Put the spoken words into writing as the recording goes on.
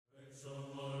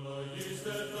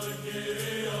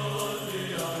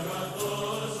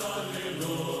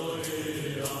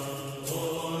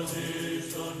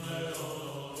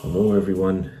Hello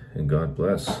everyone, and God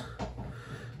bless.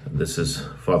 This is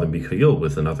Father Mikhail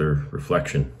with another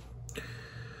reflection.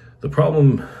 The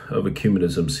problem of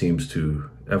ecumenism seems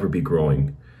to ever be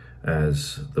growing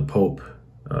as the Pope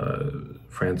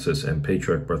Francis and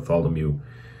Patriarch Bartholomew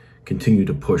continue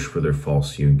to push for their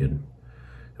false union.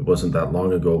 It wasn't that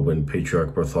long ago when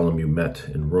Patriarch Bartholomew met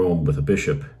in Rome with a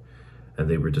bishop, and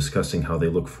they were discussing how they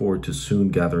look forward to soon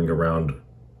gathering around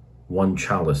one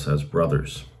chalice as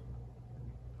brothers.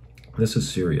 This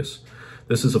is serious.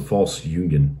 This is a false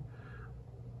union,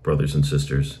 brothers and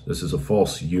sisters. This is a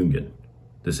false union.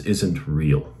 This isn't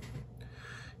real.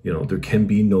 You know, there can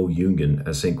be no union,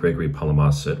 as St. Gregory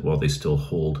Palamas said, while they still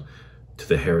hold to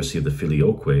the heresy of the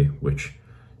filioque, which,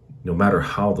 no matter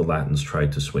how the Latins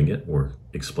tried to swing it or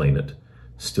explain it,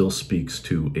 still speaks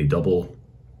to a double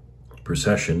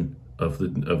procession of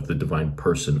the divine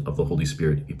person of the Holy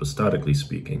Spirit, hypostatically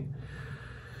speaking.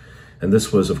 And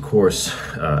this was, of course,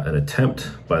 an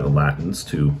attempt by the Latins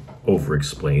to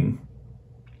over-explain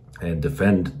and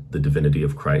defend the divinity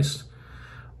of Christ.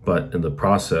 But in the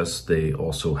process, they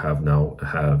also have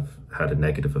had a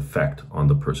negative effect on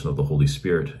the person of the Holy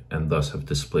Spirit and thus have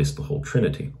displaced the whole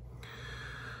Trinity.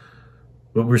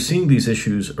 But we're seeing these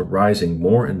issues arising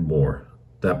more and more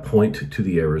that point to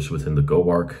the errors within the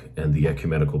Goarch and the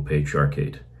Ecumenical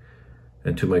Patriarchate.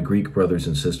 And to my Greek brothers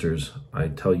and sisters, I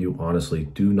tell you honestly,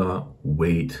 do not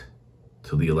wait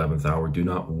till the 11th hour. Do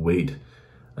not wait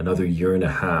another year and a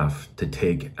half to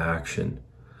take action.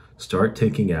 Start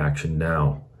taking action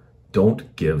now.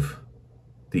 Don't give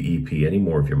the EP any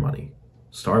more of your money.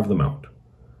 Starve them out.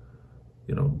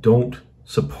 You know, don't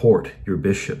support your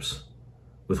bishops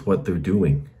with what they're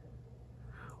doing.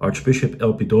 Archbishop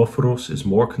Elpidophoros is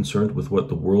more concerned with what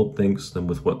the world thinks than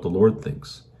with what the Lord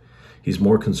thinks. He's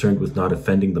more concerned with not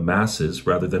offending the masses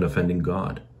rather than offending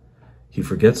God. He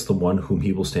forgets the one whom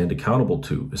he will stand accountable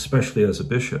to, especially as a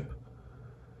bishop.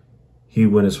 He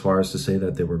went as far as to say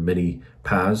that there were many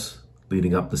paths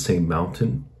leading up the same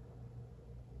mountain,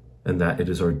 and that it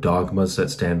is our dogmas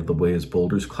that stand in the way as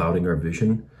boulders clouding our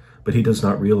vision. But he does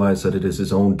not realize that it is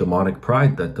his own demonic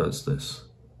pride that does this.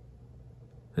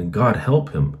 And God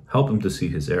help him to see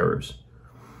his errors.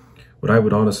 What I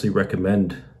would honestly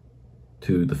recommend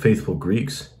to the faithful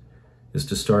Greeks is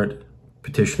to start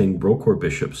petitioning Rocor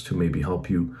bishops to maybe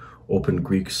help you open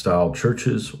Greek-style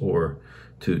churches or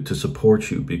to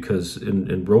support you, because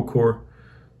in Rocor,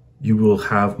 you will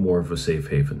have more of a safe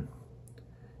haven.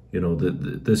 You know,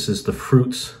 this is the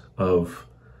fruits of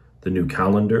the new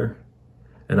calendar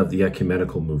and of the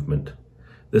ecumenical movement.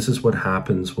 This is what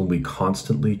happens when we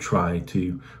constantly try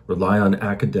to rely on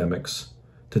academics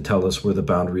to tell us where the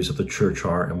boundaries of the church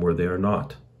are and where they are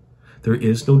not. There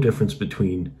is no difference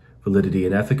between validity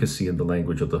and efficacy in the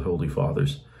language of the Holy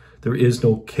Fathers. There is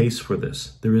no case for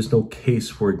this. There is no case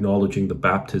for acknowledging the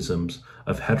baptisms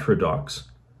of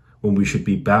heterodox when we should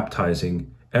be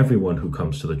baptizing everyone who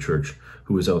comes to the church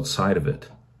who is outside of it.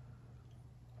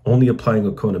 Only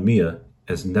applying oikonomia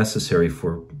as necessary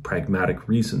for pragmatic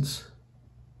reasons.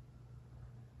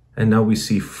 And now we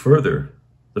see further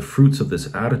the fruits of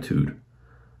this attitude,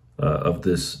 of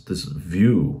this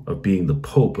view of being the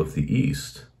Pope of the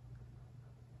East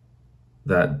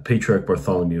that Patriarch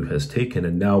Bartholomew has taken.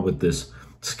 And now with this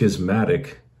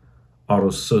schismatic,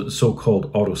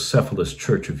 so-called autocephalous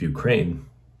Church of Ukraine,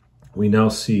 we now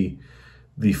see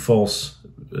the false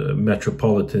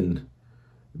Metropolitan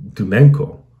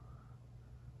Dumenko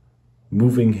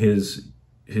moving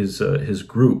his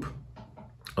group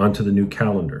onto the new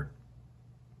calendar.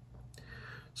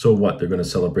 So what? They're going to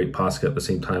celebrate Pascha at the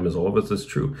same time as all of us? That's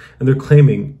true. And they're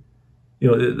claiming,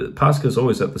 you know, Pascha is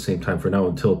always at the same time for now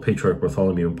until Patriarch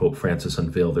Bartholomew and Pope Francis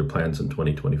unveil their plans in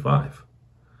 2025.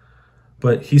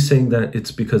 But he's saying that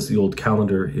it's because the old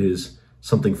calendar is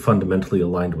something fundamentally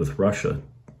aligned with Russia.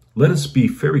 Let us be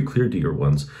very clear, dear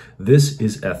ones. This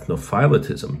is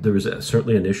ethnophiletism. There is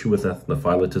certainly an issue with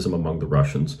ethnophiletism among the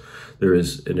Russians. There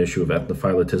is an issue of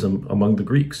ethnophiletism among the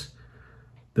Greeks.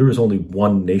 There is only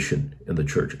one nation in the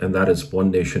church, and that is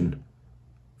one nation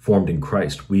formed in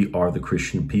Christ. We are the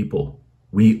Christian people.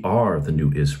 We are the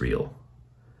new Israel.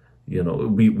 You know,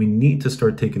 we need to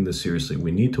start taking this seriously.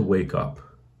 We need to wake up.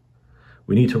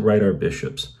 We need to write our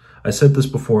bishops. I said this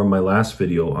before in my last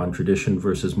video on tradition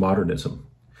versus modernism.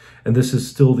 And this is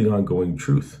still the ongoing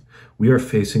truth. We are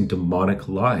facing demonic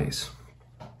lies.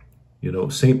 You know,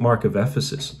 St. Mark of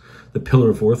Ephesus, the pillar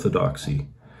of orthodoxy,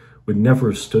 would never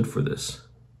have stood for this.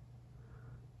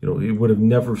 You know, he would have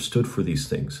never stood for these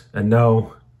things. And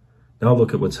now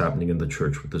look at what's happening in the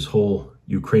church with this whole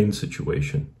Ukraine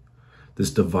situation, this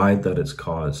divide that it's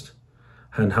caused,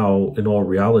 and how, in all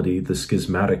reality, the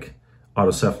schismatic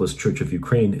Autocephalous Church of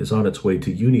Ukraine is on its way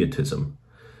to Uniotism.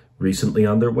 Recently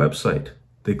on their website,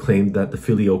 they claimed that the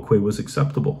Filioque was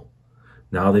acceptable.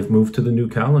 Now they've moved to the new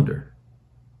calendar.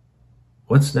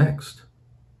 What's next?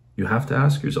 You have to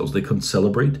ask yourselves. They couldn't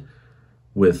celebrate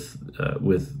with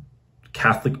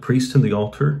Catholic priests in the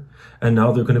altar, and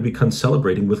now they're going to be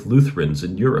celebrating with Lutherans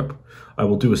in Europe. I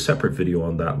will do a separate video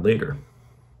on that later.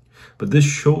 But this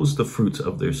shows the fruits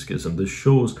of their schism. This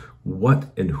shows what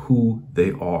and who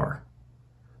they are.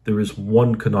 There is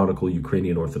one canonical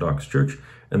Ukrainian Orthodox Church,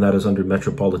 and that is under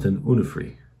Metropolitan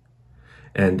Onufry.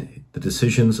 And the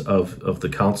decisions of the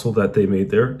council that they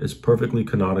made there is perfectly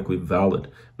canonically valid.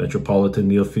 Metropolitan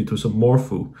Neophytus of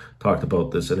Morphu talked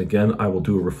about this. And again, I will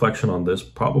do a reflection on this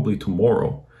probably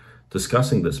tomorrow,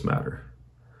 discussing this matter.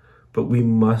 But we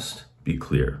must be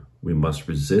clear. We must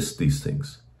resist these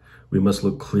things. We must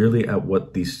look clearly at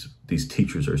what these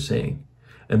teachers are saying.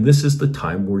 And this is the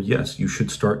time where, yes, you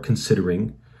should start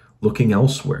considering looking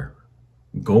elsewhere,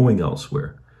 going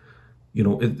elsewhere. You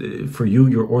know, for you,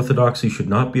 your orthodoxy should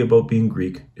not be about being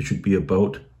Greek. It should be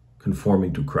about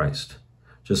conforming to Christ.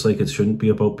 Just like it shouldn't be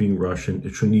about being Russian.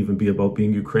 It shouldn't even be about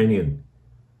being Ukrainian.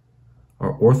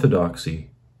 Our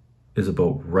orthodoxy is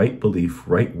about right belief,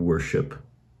 right worship,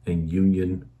 and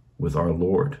union with our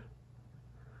Lord.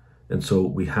 And so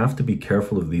we have to be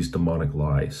careful of these demonic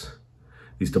lies.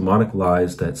 These demonic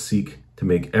lies that seek to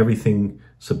make everything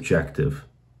subjective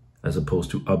as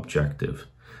opposed to objective,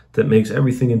 that makes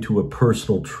everything into a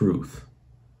personal truth.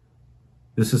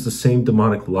 This is the same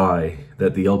demonic lie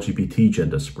that the LGBT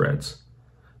agenda spreads,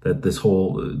 that this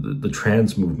whole, the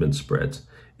trans movement spreads.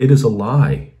 It is a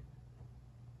lie.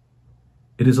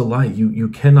 It is a lie. You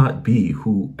cannot be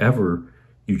whoever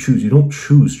you choose. You don't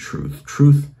choose truth.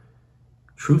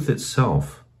 Truth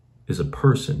itself is a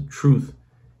person. Truth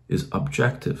is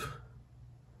objective.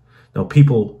 Now,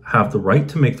 people have the right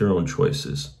to make their own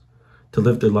choices, to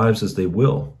live their lives as they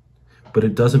will, but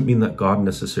it doesn't mean that God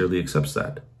necessarily accepts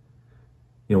that.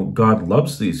 You know, God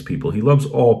loves these people. He loves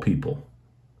all people.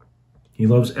 He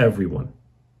loves everyone.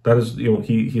 That is, you know,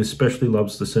 he especially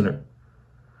loves the sinner.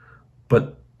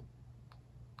 But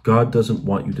God doesn't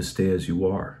want you to stay as you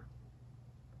are.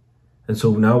 And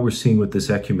so now we're seeing with this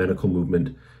ecumenical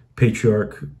movement,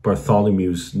 Patriarch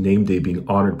Bartholomew's name day being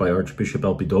honored by Archbishop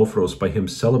Elpidophoros, by him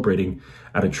celebrating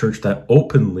at a church that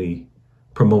openly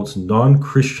promotes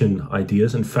non-Christian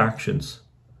ideas and factions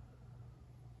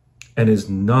and is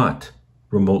not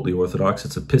remotely Orthodox.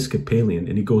 It's Episcopalian,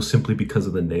 and he goes simply because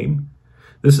of the name.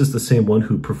 This is the same one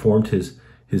who performed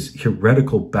his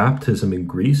heretical baptism in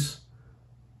Greece,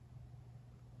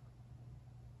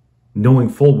 knowing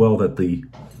full well that the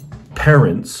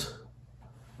parents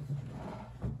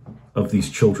of these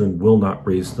children will not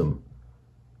raise them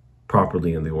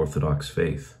properly in the Orthodox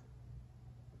faith.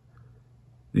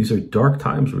 These are dark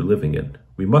times we're living in.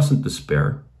 We mustn't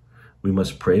despair. We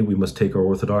must pray. We must take our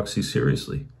orthodoxy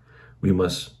seriously. We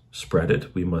must spread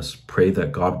it. We must pray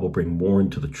that God will bring more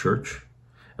into the church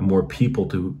and more people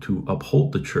to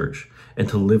uphold the church and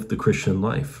to live the Christian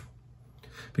life.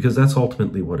 Because that's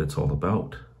ultimately what it's all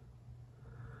about.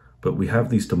 But we have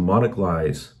these demonic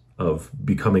lies of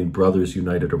becoming brothers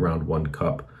united around one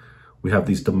cup. We have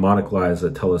these demonic lies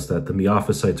that tell us that the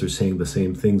Miaphysites are saying the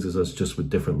same things as us, just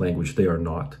with different language. They are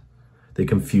not. They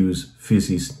confuse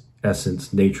physis,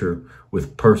 essence, nature,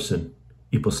 with person,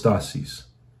 hypostasis.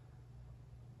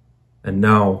 And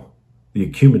now the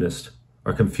ecumenists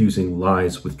are confusing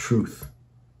lies with truth.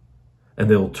 And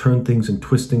they'll turn things and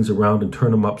twist things around and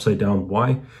turn them upside down.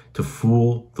 Why? To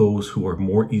fool those who are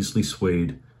more easily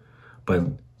swayed by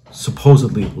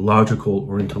supposedly logical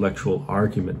or intellectual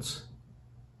arguments.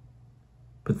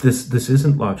 But this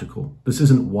isn't logical. This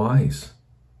isn't wise.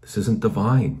 This isn't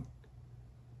divine.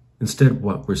 Instead,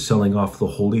 what? We're selling off the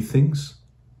holy things?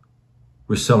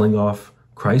 We're selling off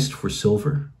Christ for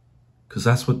silver? Because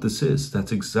that's what this is.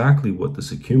 That's exactly what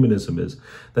this ecumenism is.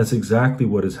 That's exactly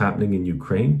what is happening in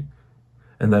Ukraine.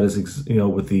 And that is,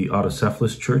 with the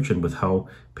Autocephalous Church and with how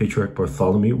Patriarch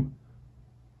Bartholomew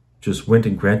just went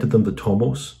and granted them the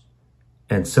tomos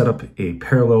and set up a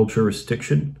parallel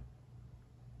jurisdiction.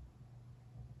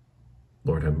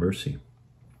 Lord have mercy.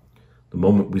 The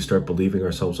moment we start believing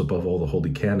ourselves above all the holy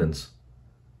canons,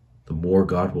 the more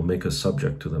God will make us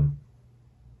subject to them.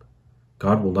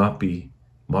 God will not be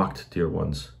mocked, dear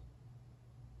ones.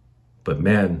 But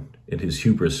man, in his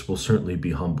hubris, will certainly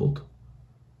be humbled.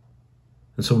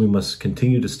 And so we must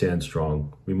continue to stand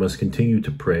strong. We must continue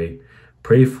to pray.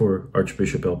 Pray for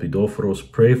Archbishop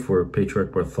Elpidophoros. Pray for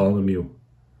Patriarch Bartholomew.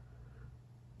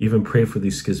 Even pray for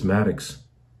these schismatics.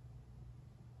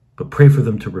 But pray for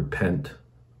them to repent.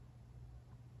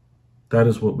 That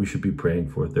is what we should be praying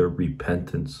for, their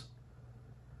repentance.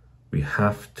 We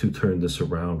have to turn this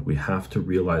around. We have to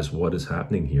realize what is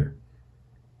happening here.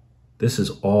 This is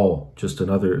all just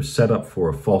another setup for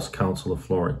a false Council of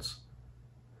Florence.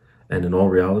 And in all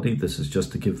reality, this is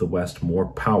just to give the West more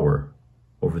power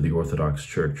over the Orthodox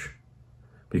Church.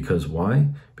 Because why?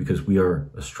 Because we are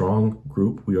a strong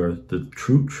group. We are the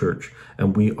true church,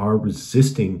 and we are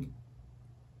resisting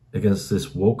against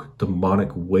this woke demonic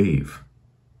wave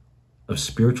of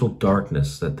spiritual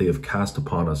darkness that they have cast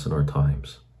upon us in our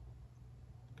times.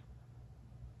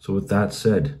 So with that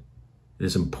said, it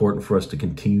is important for us to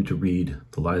continue to read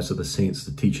the lives of the saints,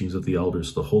 the teachings of the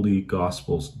elders, the holy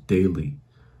gospels daily,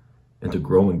 and to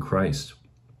grow in Christ.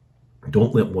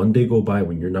 Don't let one day go by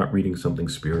when you're not reading something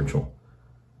spiritual.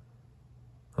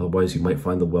 Otherwise, you might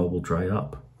find the well will dry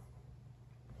up.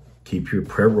 Keep your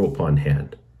prayer rope on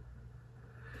hand.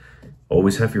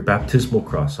 Always have your baptismal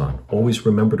cross on. Always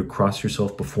remember to cross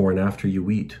yourself before and after you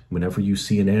eat. Whenever you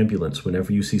see an ambulance,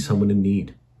 whenever you see someone in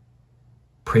need.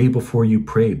 Pray before you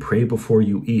pray. Pray before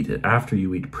you eat. After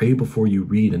you eat, pray before you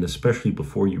read, and especially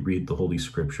before you read the Holy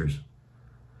Scriptures.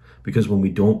 Because when we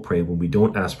don't pray, when we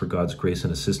don't ask for God's grace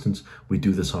and assistance, we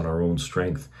do this on our own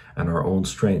strength. And our own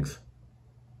strength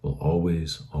will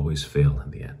always, always fail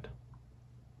in the end.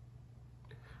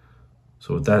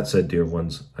 So with that said, dear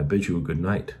ones, I bid you a good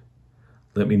night.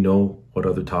 Let me know what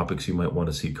other topics you might want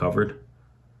to see covered.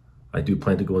 I do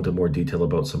plan to go into more detail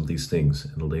about some of these things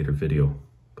in a later video.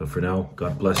 But for now,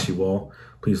 God bless you all.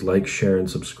 Please like, share,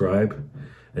 and subscribe.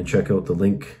 And check out the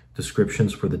link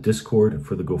descriptions for the Discord,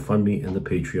 for the GoFundMe, and the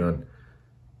Patreon.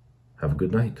 Have a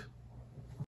good night.